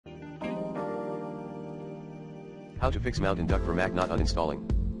How to fix MountainDuck for Mac not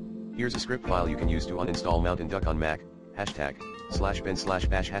uninstalling. Here's a script file you can use to uninstall MountainDuck on Mac.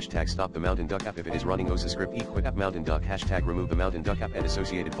 #bin/bash #stop the MountainDuck app if it is running osascript quit app MountainDuck #remove the MountainDuck app and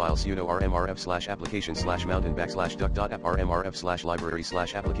associated files sudo rmrf/application/mountain/duck.app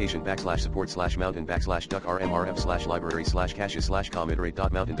rmrf/library/application/support/mountain/duck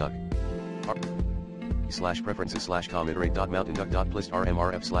rmrf/library/caches/com.iterate.MountainDuck /preferences/com.iterate.MountainDuck.plist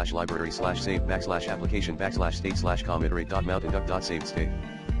rmrf/library/save /com.iterate.MountainDuck.savedState.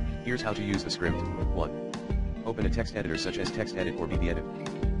 Here's how to use the script. 1. Open a text editor such as TextEdit or BBEdit.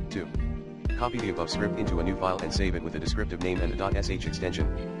 2. Copy the above script into a new file and save it with a descriptive name and a .sh extension,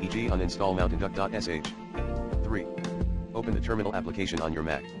 e.g. uninstall MountainDuck.sh. 3. Open the terminal application on your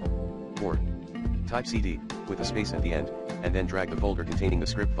Mac. 4. Type cd, with a space at the end, and then drag the folder containing the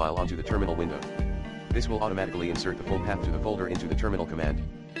script file onto the terminal window. This will automatically insert the full path to the folder into the terminal command.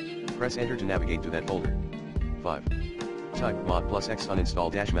 Press enter to navigate to that folder. 5. Type mod +x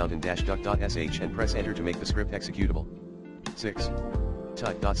uninstall -mountain-duck.sh and press enter to make the script executable. 6.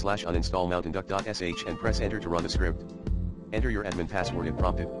 Type /uninstall MountainDuck.sh and press enter to run the script. Enter your admin password if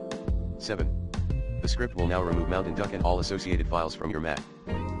prompted. 7. The script will now remove MountainDuck and all associated files from your Mac.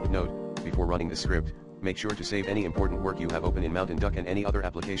 Note, before running the script, make sure to save any important work you have open in MountainDuck and any other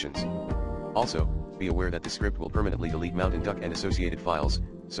applications. Also, be aware that the script will permanently delete MountainDuck and associated files,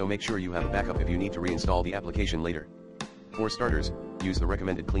 so make sure you have a backup if you need to reinstall the application later. For starters, use the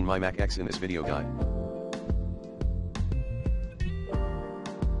recommended Clean My Mac X in this video guide.